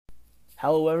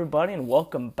Hello, everybody, and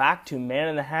welcome back to Man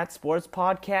in the Hat Sports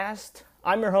Podcast.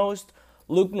 I'm your host,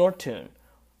 Luke Nortoon,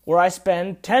 where I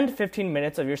spend 10 to 15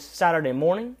 minutes of your Saturday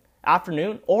morning,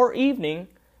 afternoon, or evening,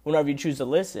 whenever you choose to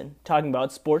listen, talking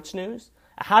about sports news,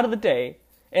 ahead of the day,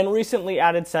 and recently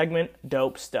added segment,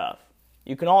 Dope Stuff.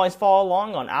 You can always follow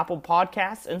along on Apple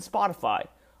Podcasts and Spotify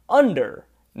under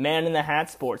Man in the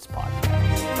Hat Sports Podcast.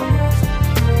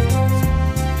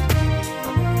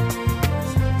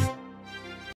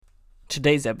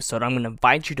 Today's episode, I'm going to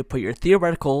invite you to put your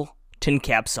theoretical tin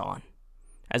caps on,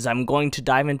 as I'm going to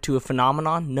dive into a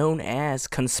phenomenon known as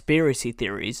conspiracy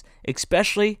theories,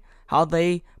 especially how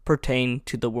they pertain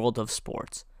to the world of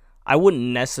sports. I wouldn't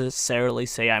necessarily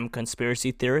say I'm a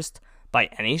conspiracy theorist by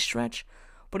any stretch,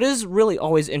 but it is really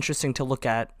always interesting to look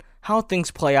at how things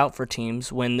play out for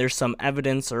teams when there's some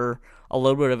evidence or a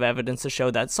little bit of evidence to show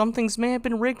that some things may have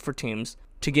been rigged for teams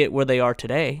to get where they are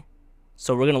today.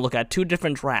 So we're going to look at two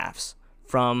different drafts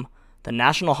from the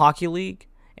National Hockey League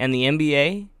and the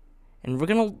NBA, and we're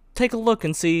going to take a look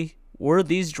and see, were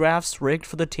these drafts rigged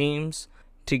for the teams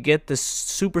to get the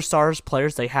superstars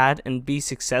players they had and be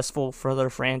successful for their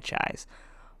franchise?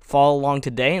 Follow along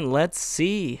today and let's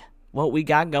see what we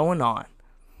got going on.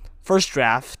 First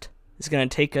draft is going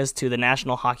to take us to the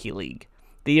National Hockey League.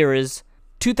 The year is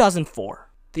 2004.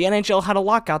 The NHL had a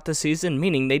lockout this season,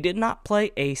 meaning they did not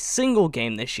play a single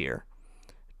game this year,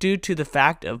 due to the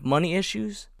fact of money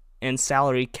issues and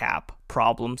salary cap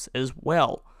problems as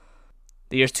well.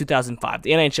 The year's 2005.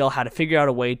 The NHL had to figure out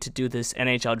a way to do this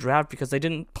NHL draft because they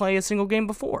didn't play a single game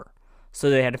before. So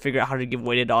they had to figure out how to give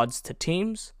weighted odds to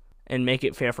teams and make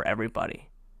it fair for everybody.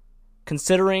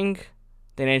 Considering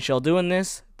the NHL doing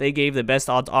this, they gave the best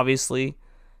odds, obviously,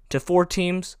 to 4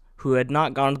 teams who had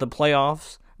not gone to the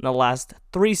playoffs in the last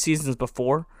 3 seasons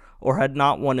before or had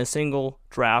not won a single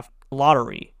draft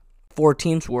lottery. 4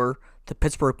 teams were the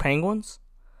Pittsburgh Penguins,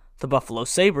 the Buffalo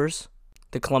Sabres,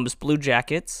 the Columbus Blue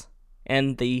Jackets,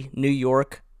 and the New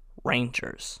York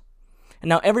Rangers. And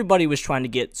now everybody was trying to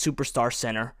get superstar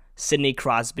center Sidney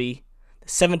Crosby, the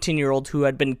 17-year-old who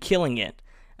had been killing it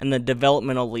in the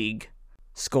developmental league,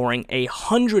 scoring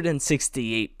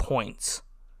 168 points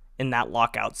in that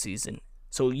lockout season.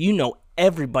 So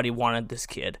everybody wanted this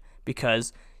kid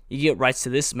because you get rights to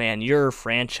this man, your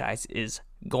franchise is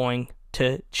going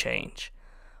to change.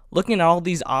 Looking at all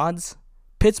these odds,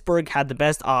 Pittsburgh had the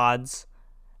best odds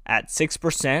at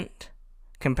 6%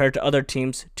 compared to other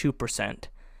teams 2%.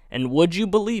 And would you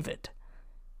believe it?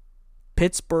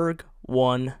 Pittsburgh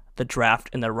won the draft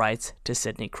and the rights to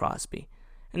Sidney Crosby.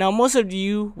 And now most of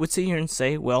you would sit here and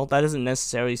say, well, that doesn't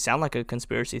necessarily sound like a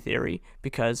conspiracy theory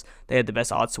because they had the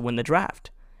best odds to win the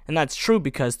draft. And that's true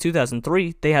because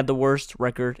 2003, they had the worst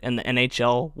record in the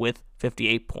NHL with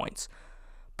 58 points.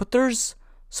 But there's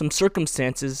some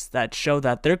circumstances that show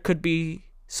that there could be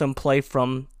some play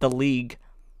from the league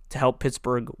to help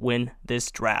Pittsburgh win this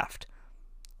draft.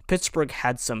 Pittsburgh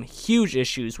had some huge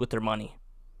issues with their money.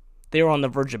 They were on the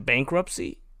verge of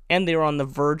bankruptcy, and they were on the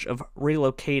verge of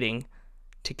relocating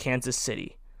to Kansas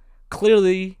City.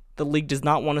 Clearly, the league does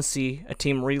not want to see a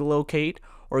team relocate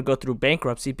or go through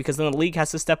bankruptcy because then the league has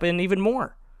to step in even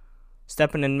more.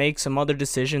 Step in and make some other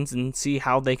decisions and see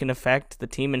how they can affect the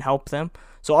team and help them.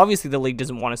 So obviously the league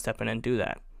doesn't want to step in and do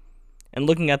that. And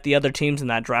looking at the other teams in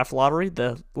that draft lottery,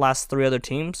 the last 3 other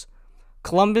teams,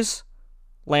 Columbus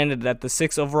landed at the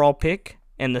 6th overall pick,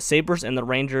 and the Sabres and the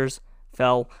Rangers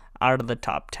fell out of the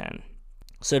top 10.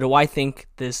 So do I think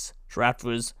this draft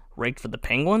was rigged for the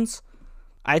Penguins?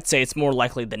 I'd say it's more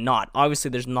likely than not.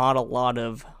 Obviously there's not a lot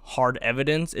of hard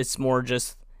evidence. It's more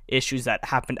just issues that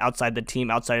happened outside the team,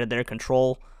 outside of their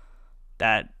control,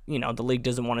 that, the league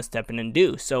doesn't want to step in and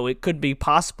do. So it could be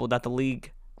possible that the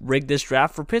league rigged this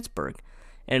draft for Pittsburgh.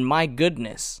 And my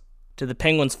goodness, did the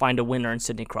Penguins find a winner in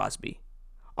Sidney Crosby.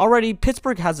 Already,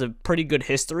 Pittsburgh has a pretty good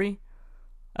history,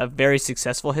 a very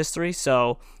successful history.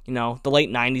 So, the late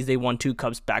 90s, they won 2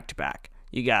 cups back-to-back.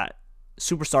 You got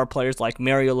superstar players like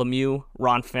Mario Lemieux,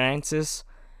 Ron Francis,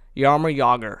 Jaromir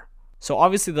Jagr. So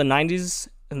obviously the 90s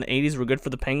and the 80s were good for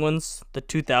the Penguins. The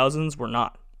 2000s were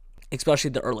not,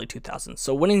 especially the early 2000s.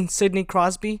 So winning Sidney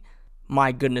Crosby,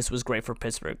 my goodness, was great for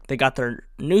Pittsburgh. They got their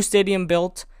new stadium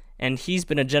built, and he's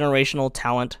been a generational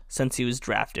talent since he was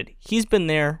drafted. He's been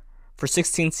there for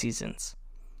 16 seasons.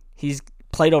 He's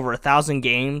played over 1,000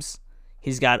 games.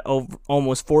 He's got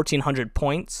almost 1,400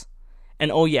 points.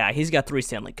 And oh yeah, he's got 3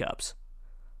 Stanley Cups.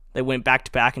 They went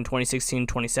back-to-back in 2016,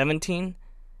 2017.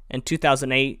 In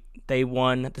 2008, they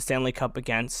won the Stanley Cup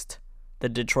against the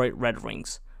Detroit Red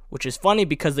Wings, which is funny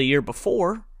because the year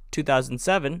before,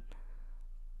 2007,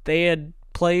 they had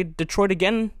played Detroit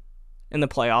again in the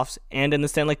playoffs and in the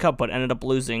Stanley Cup, but ended up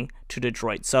losing to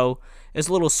Detroit. So it's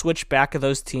a little switch back of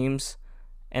those teams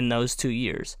in those 2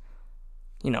 years.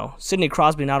 Sidney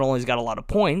Crosby not only has got a lot of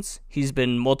points, he's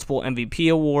been multiple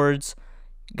MVP awards,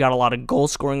 got a lot of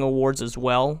goal-scoring awards as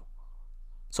well.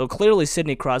 So clearly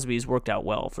Sidney Crosby has worked out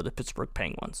well for the Pittsburgh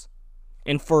Penguins.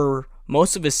 And for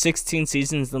most of his 16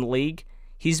 seasons in the league,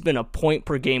 he's been a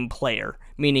point-per-game player,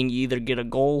 meaning you either get a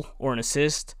goal or an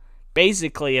assist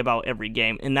basically about every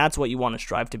game, and that's what you want to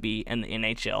strive to be in the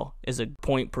NHL, is a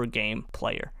point-per-game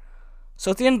player. So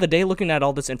at the end of the day, looking at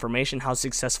all this information, how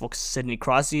successful Sidney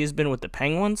Crosby has been with the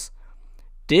Penguins,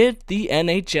 did the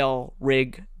NHL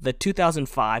rig the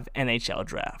 2005 NHL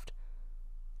draft?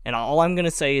 And all I'm going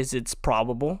to say is it's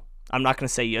probable. I'm not going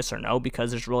to say yes or no because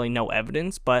there's really no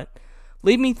evidence, but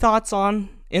leave me thoughts on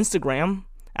Instagram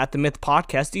at The Myth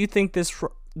Podcast. Do you think this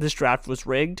draft was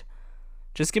rigged?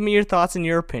 Just give me your thoughts and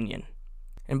your opinion.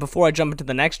 And before I jump into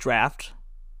the next draft,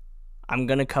 I'm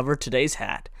going to cover today's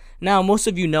hat. Now, most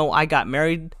of you know I got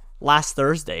married last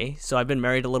Thursday, so I've been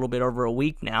married a little bit over a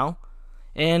week now.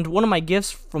 And one of my gifts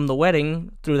from the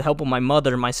wedding, through the help of my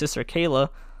mother and my sister Kayla,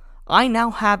 I now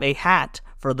have a hat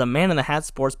for the Man in the Hat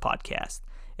Sports Podcast.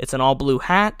 It's an all-blue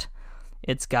hat.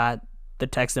 It's got the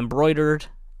text embroidered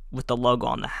with the logo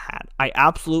on the hat. I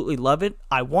absolutely love it.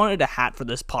 I wanted a hat for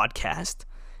this podcast,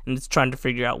 and it's trying to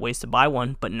figure out ways to buy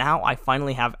one, but now I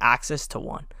finally have access to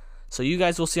one. So you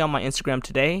guys will see on my Instagram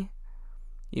today,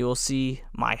 you will see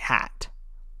my hat.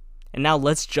 And now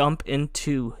let's jump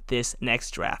into this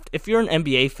next draft. If you're an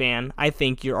NBA fan, I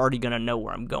think you're already going to know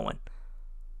where I'm going.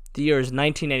 The year is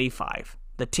 1985.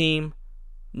 The team,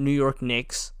 New York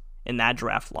Knicks, in that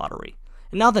draft lottery.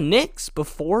 And now the Knicks,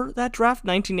 before that draft,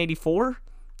 1984,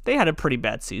 they had a pretty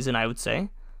bad season, I would say.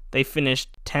 They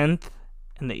finished 10th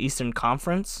in the Eastern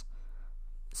Conference.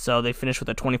 So they finished with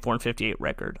a 24-58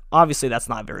 record. Obviously, that's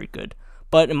not very good.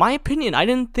 But in my opinion, I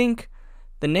didn't think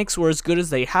the Knicks were as good as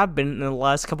they have been in the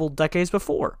last couple of decades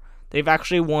before. They've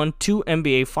actually won 2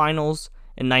 NBA Finals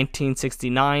in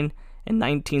 1969 and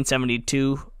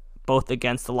 1972, both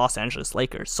against the Los Angeles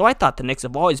Lakers. So I thought the Knicks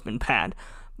have always been bad,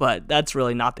 but that's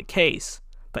really not the case.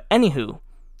 But anywho,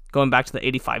 going back to the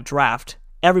 85 draft,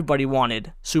 everybody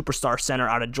wanted superstar center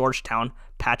out of Georgetown,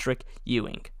 Patrick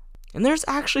Ewing. And there's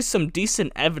actually some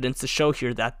decent evidence to show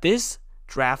here that this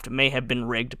draft may have been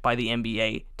rigged by the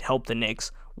NBA to help the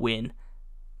Knicks win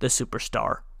the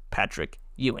superstar Patrick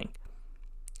Ewing.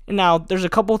 And now, there's a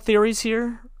couple theories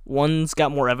here. One's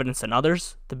got more evidence than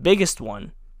others. The biggest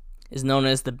one is known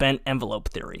as the bent envelope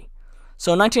theory.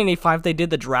 So in 1985, they did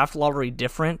the draft lottery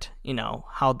different,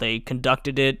 how they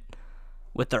conducted it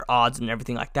with their odds and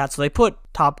everything like that. So they put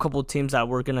top couple teams that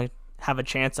were going to have a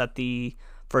chance at the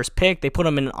first pick, they put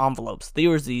them in envelopes. They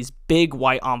were these big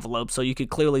white envelopes, so you could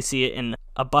clearly see it in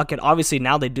a bucket. Obviously,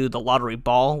 now they do the lottery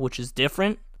ball, which is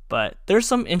different, but there's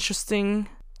some interesting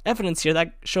evidence here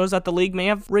that shows that the league may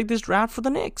have rigged this draft for the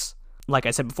Knicks. Like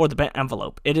I said before, the bent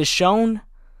envelope. It is shown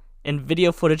in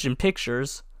video footage and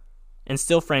pictures, and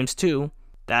still frames too,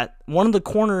 that one of the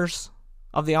corners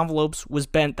of the envelopes was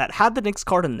bent that had the Knicks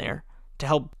card in there to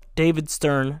help David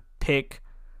Stern pick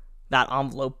that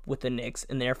envelope with the Knicks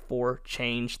and therefore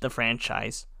change the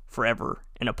franchise forever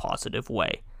in a positive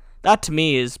way. That to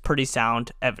me is pretty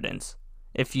sound evidence.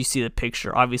 If you see the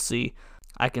picture, obviously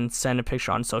I can send a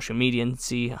picture on social media and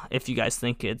see if you guys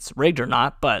think it's rigged or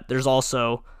not, but there's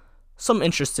also some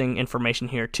interesting information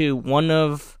here too. One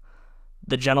of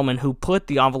the gentlemen who put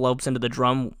the envelopes into the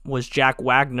drum was Jack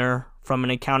Wagner from an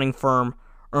accounting firm,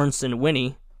 Ernst &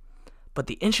 Whinney. But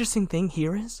the interesting thing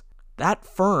here is that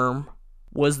firm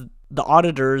was the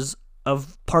auditors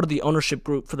of part of the ownership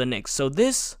group for the Knicks. So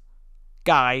this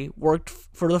guy worked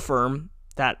for the firm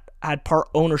that had part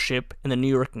ownership in the New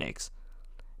York Knicks.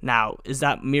 Now, is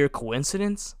that mere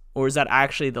coincidence? Or is that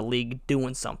actually the league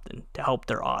doing something to help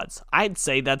their odds? I'd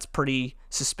say that's pretty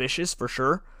suspicious for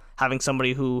sure. Having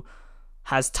somebody who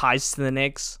has ties to the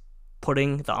Knicks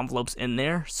putting the envelopes in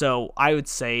there. So I would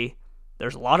say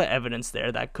there's a lot of evidence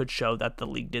there that could show that the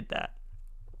league did that.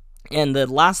 And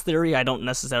the last theory, I don't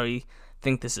necessarily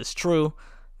think this is true,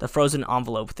 the frozen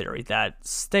envelope theory that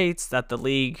states that the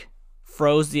league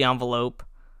froze the envelope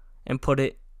and put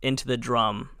it into the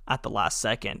drum at the last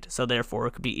second, so therefore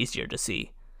it could be easier to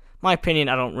see. My opinion,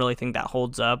 I don't really think that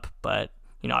holds up, but,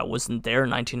 I wasn't there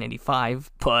in 1985,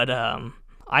 but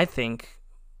I think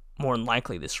more than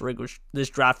likely this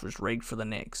draft was rigged for the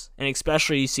Knicks. And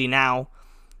especially you see now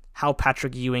how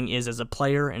Patrick Ewing is as a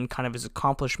player and kind of his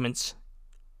accomplishments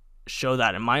show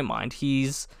that in my mind.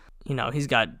 He's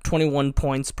got 21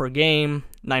 points per game,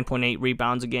 9.8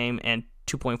 rebounds a game, and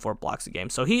 2.4 blocks a game.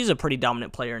 So he's a pretty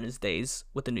dominant player in his days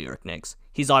with the New York Knicks.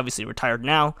 He's obviously retired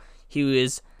now. He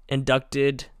was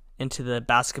inducted into the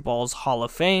basketball's Hall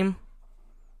of Fame.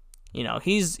 You know,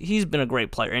 he's been a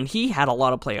great player, and he had a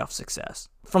lot of playoff success.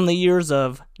 From the years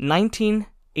of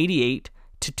 1988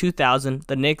 to 2000,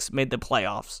 the Knicks made the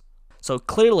playoffs. So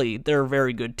clearly, they're a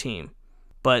very good team.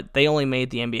 But they only made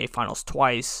the NBA Finals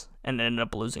twice and ended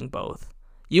up losing both.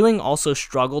 Ewing also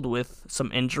struggled with some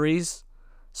injuries,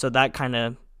 so that kind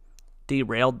of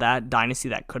derailed that dynasty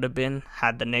that could have been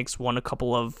had the Knicks won a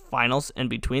couple of finals in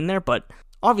between there. But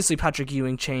obviously, Patrick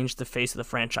Ewing changed the face of the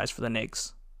franchise for the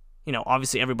Knicks. You know,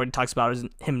 obviously everybody talks about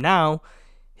him now.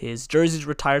 His jersey's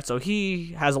retired, so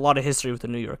he has a lot of history with the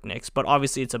New York Knicks. But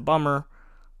obviously it's a bummer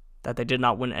that they did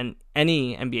not win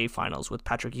any NBA Finals with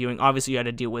Patrick Ewing. Obviously you had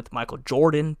to deal with Michael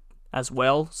Jordan as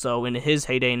well. So in his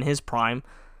heyday, in his prime,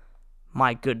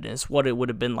 my goodness, what it would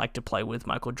have been like to play with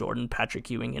Michael Jordan,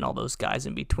 Patrick Ewing, and all those guys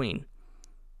in between.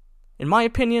 In my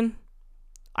opinion,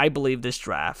 I believe this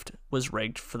draft was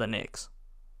rigged for the Knicks.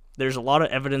 There's a lot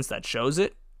of evidence that shows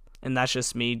it. And that's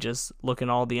just me just looking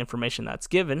at all the information that's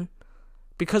given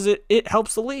because it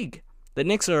helps the league. The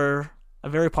Knicks are a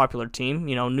very popular team.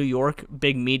 You know, New York,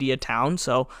 big media town,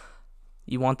 so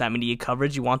you want that media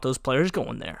coverage. You want those players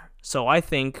going there. So I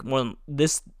think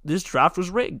this draft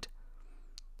was rigged.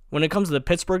 When it comes to the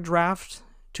Pittsburgh draft,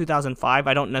 2005,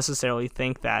 I don't necessarily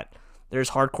think that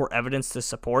there's hardcore evidence to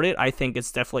support it. I think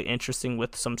it's definitely interesting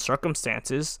with some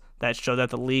circumstances that show that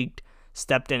the league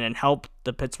stepped in and helped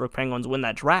the Pittsburgh Penguins win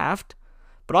that draft.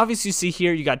 But obviously you see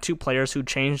here you got two players who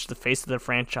changed the face of the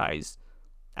franchise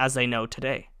as they know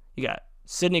today. You got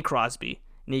Sidney Crosby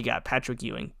and you got Patrick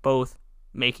Ewing, both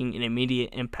making an immediate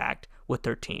impact with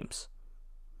their teams.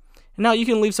 And now you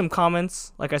can leave some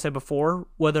comments, like I said before,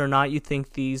 whether or not you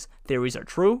think these theories are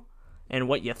true and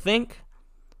what you think.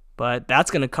 But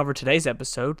that's going to cover today's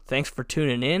episode. Thanks for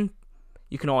tuning in.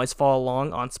 You can always follow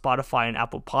along on Spotify and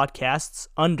Apple Podcasts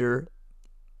under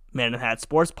Man in the Hat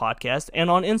Sports Podcast, and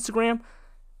on Instagram,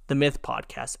 The Myth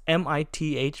Podcast,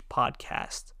 MITH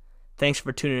Podcast. Thanks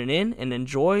for tuning in, and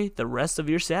enjoy the rest of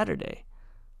your Saturday.